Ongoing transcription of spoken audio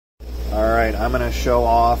Alright, I'm going to show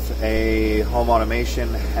off a home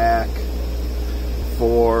automation hack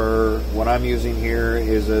for what I'm using here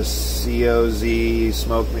is a COZ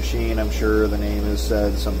smoke machine. I'm sure the name is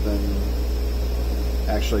said something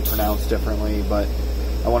actually pronounced differently, but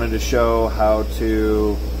I wanted to show how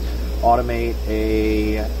to automate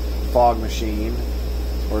a fog machine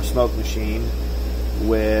or smoke machine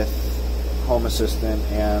with Home Assistant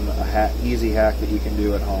and a easy hack that you can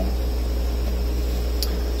do at home.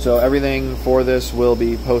 So everything for this will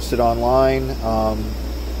be posted online.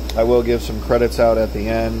 I will give some credits out at the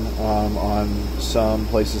end on some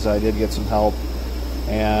places I did get some help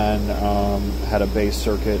and had a base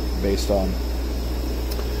circuit based on.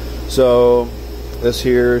 So this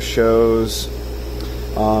here shows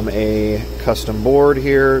a custom board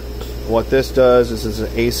here. What this does is an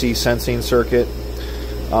AC sensing circuit.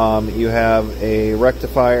 You have a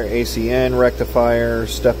rectifier, ACN rectifier,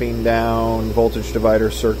 stepping down voltage divider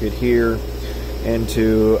circuit here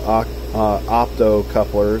into opto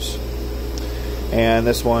couplers, and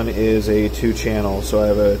this one is a 2-channel. So I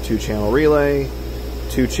have a 2-channel relay,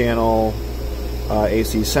 2-channel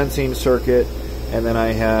AC sensing circuit, and then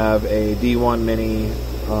I have a D1 mini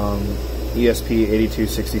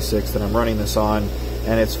ESP8266 that I'm running this on,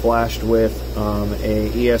 and it's flashed with a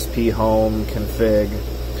espHome config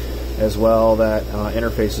as well that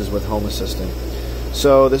interfaces with Home Assistant.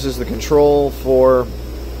 So this is the control for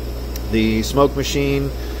the smoke machine.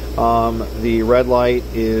 The red light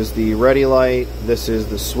is the ready light. This is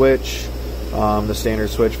the switch, the standard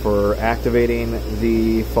switch for activating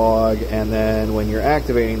the fog, and then when you're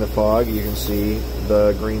activating the fog, you can see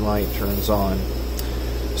the green light turns on.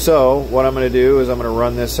 So what I'm going to do is I'm going to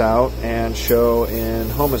run this out and show in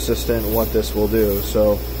Home Assistant what this will do.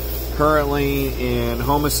 So currently in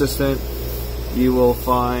Home Assistant, you will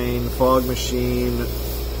find fog machine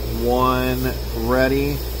 1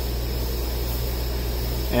 ready,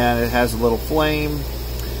 and it has a little flame.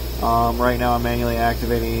 Right now I'm manually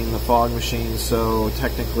activating the fog machine, so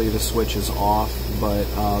technically the switch is off, but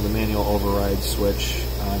the manual override switch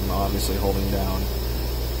I'm obviously holding down.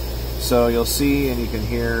 So you'll see and you can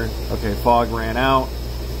hear, okay, fog ran out,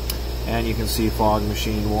 and you can see fog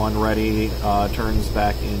machine 1 ready turns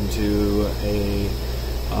back into a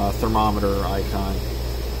thermometer icon.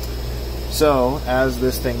 So as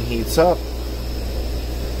this thing heats up,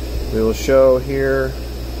 we will show here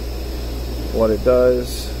what it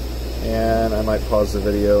does, and I might pause the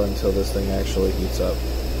video until this thing actually heats up.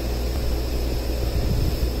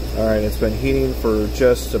 Alright, it's been heating for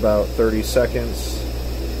just about 30 seconds.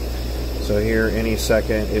 So here, any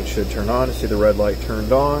second, it should turn on. You see the red light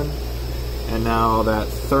turned on. And now that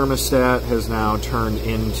thermostat has now turned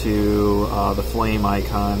into the flame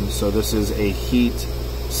icon. So this is a heat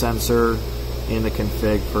sensor in the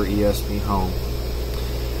config for espHome.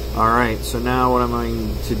 Alright, so now what I'm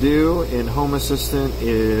going to do in Home Assistant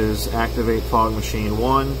is activate fog machine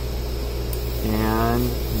 1.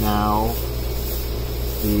 And now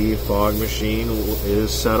the fog machine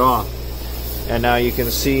is set off. And now you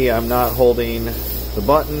can see I'm not holding the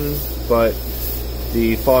button, but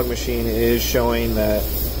the fog machine is showing that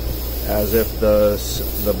as if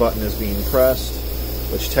the button is being pressed,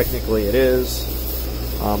 which technically it is,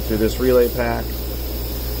 through this relay pack.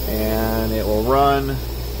 And it will run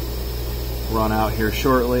out here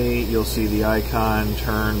shortly. You'll see the icon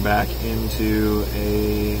turn back into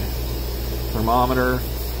a thermometer,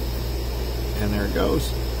 and there it goes.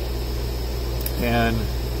 And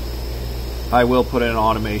I will put an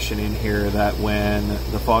automation in here that when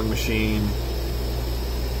the fog machine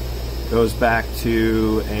goes back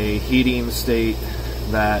to a heating state,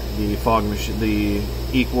 that the fog machine, the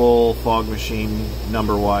equal fog machine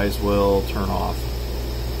number-wise, will turn off.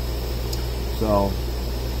 So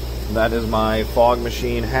that is my fog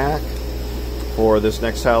machine hack for this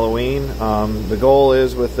next Halloween. The goal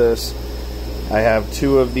is with this, I have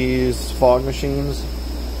 2 of these fog machines,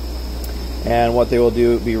 and what they will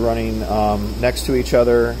do be running next to each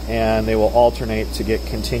other, and they will alternate to get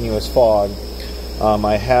continuous fog.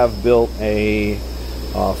 I have built a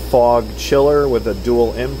fog chiller with a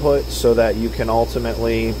dual input so that you can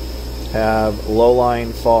ultimately have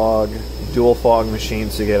low-line fog, dual fog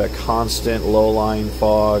machines to get a constant low-line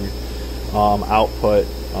fog output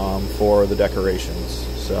for the decorations.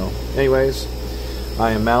 So anyways,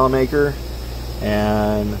 I am Malamaker,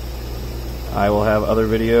 and I will have other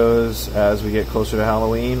videos as we get closer to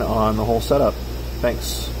Halloween on the whole setup.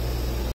 Thanks.